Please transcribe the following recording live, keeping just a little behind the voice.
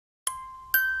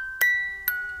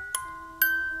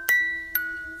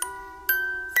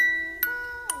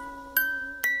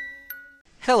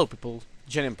Hello people,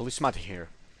 Gnmpolicemata here.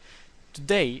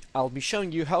 Today I'll be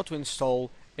showing you how to install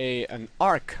an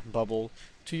ARK bubble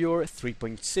to your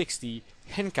 3.60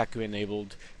 HENkaku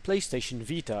enabled PlayStation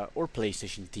Vita or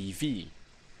PlayStation TV.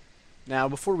 Now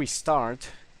before we start,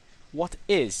 what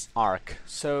is ARK?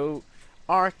 So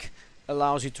ARK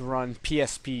allows you to run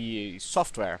PSP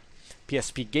software,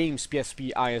 PSP games,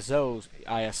 PSP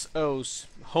ISOs,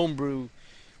 homebrew,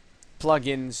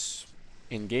 plugins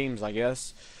in games I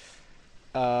guess.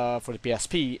 For the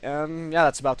PSP, and yeah,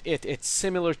 that's about it. It's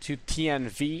similar to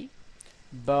TNV,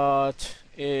 but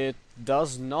it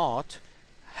does not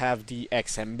have the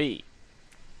XMB.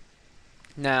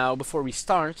 Now, before we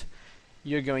start,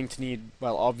 you're going to need,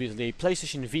 well, obviously a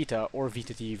PlayStation Vita or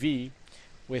Vita TV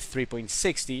with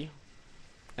 3.60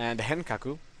 and a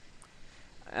HENkaku,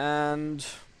 and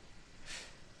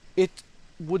it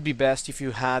would be best if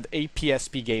you had a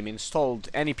PSP game installed,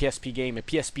 any PSP game, a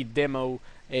PSP demo,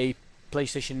 a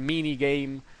PlayStation Mini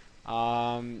game.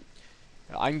 I'm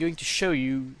going to show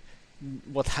you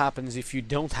what happens if you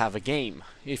don't have a game.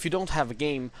 If you don't have a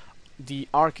game, the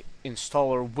ARK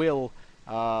installer will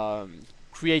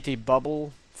create a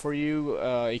bubble for you,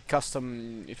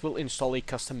 it will install a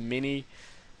custom mini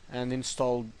and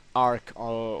install ARK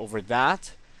over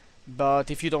that.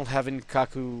 But if you don't have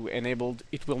HENkaku enabled,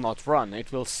 it will not run.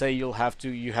 It will say you have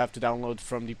to download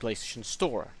from the PlayStation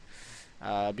Store.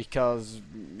 Because,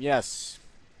 yes,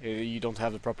 you don't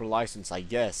have the proper license, I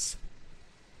guess.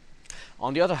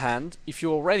 On the other hand, if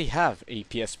you already have a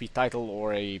PSP title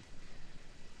or a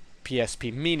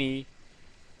PSP Mini,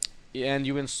 and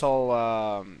you install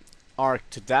ARK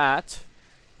to that,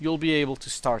 you'll be able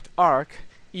to start ARK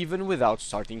even without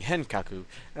starting HENkaku,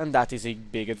 and that is a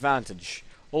big advantage.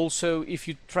 Also, if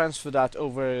you transfer that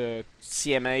over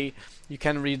CMA, you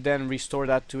can then restore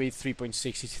that to a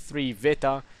 3.63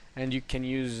 Vita, and you can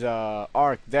use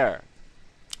ARK there.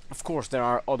 Of course, there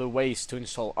are other ways to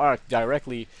install ARK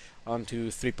directly onto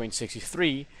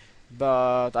 3.63,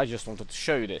 but I just wanted to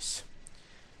show you this.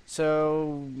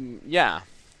 So, yeah.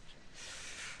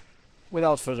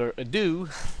 Without further ado,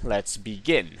 let's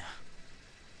begin.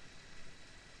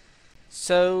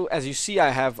 So, as you see,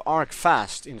 I have ARK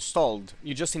Fast installed.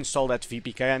 You just install that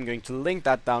VPK. I'm going to link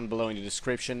that down below in the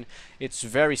description. It's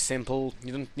very simple.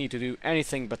 You don't need to do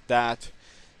anything but that.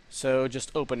 So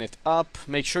just open it up.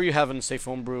 Make sure you have Unsafe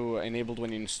Homebrew enabled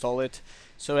when you install it.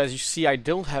 So as you see, I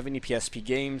don't have any PSP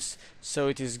games, so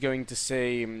it is going to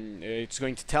say, it's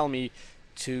going to tell me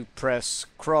to press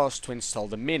cross to install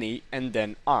the mini and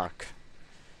then ARK.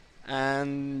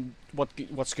 And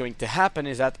what's going to happen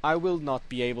is that I will not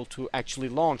be able to actually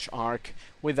launch ARK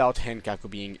without HENkaku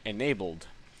being enabled.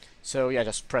 So yeah,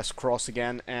 just press cross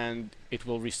again and it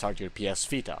will restart your PS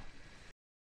Vita.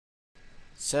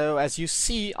 So as you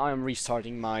see, I'm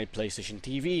restarting my PlayStation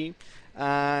TV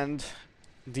and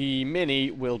the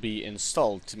Mini will be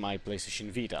installed to my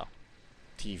PlayStation Vita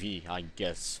TV, I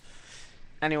guess.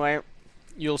 Anyway,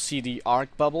 you'll see the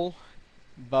ARK bubble,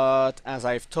 but as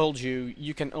I've told you,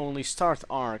 you can only start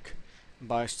ARK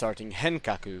by starting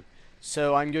HENkaku.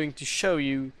 So I'm going to show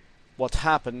you what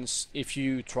happens if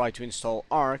you try to install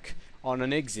ARK on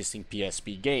an existing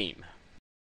PSP game.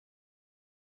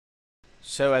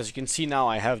 So as you can see now,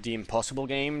 I have the Impossible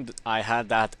game. I had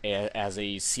that as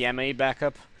a CMA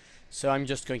backup. So I'm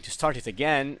just going to start it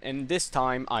again, and this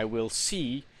time I will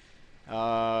see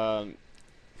it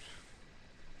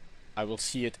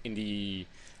in the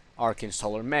ARK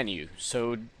installer menu.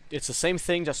 So it's the same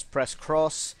thing, just press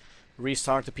cross,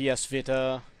 restart the PS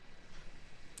Vita,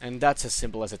 and that's as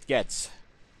simple as it gets.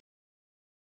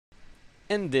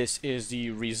 And this is the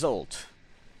result.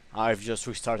 I've just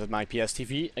restarted my PS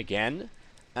TV again,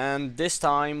 and this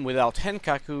time without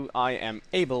HENkaku I am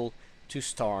able to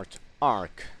start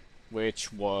ARK,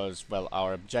 which was, well,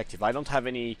 our objective. I don't have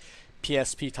any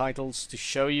PSP titles to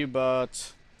show you,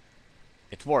 but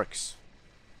it works.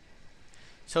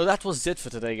 So that was it for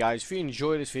today, guys. If you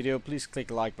enjoyed this video, please click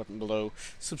the like button below,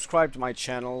 subscribe to my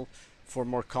channel for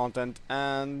more content,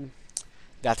 and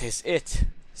that is it.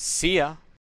 See ya!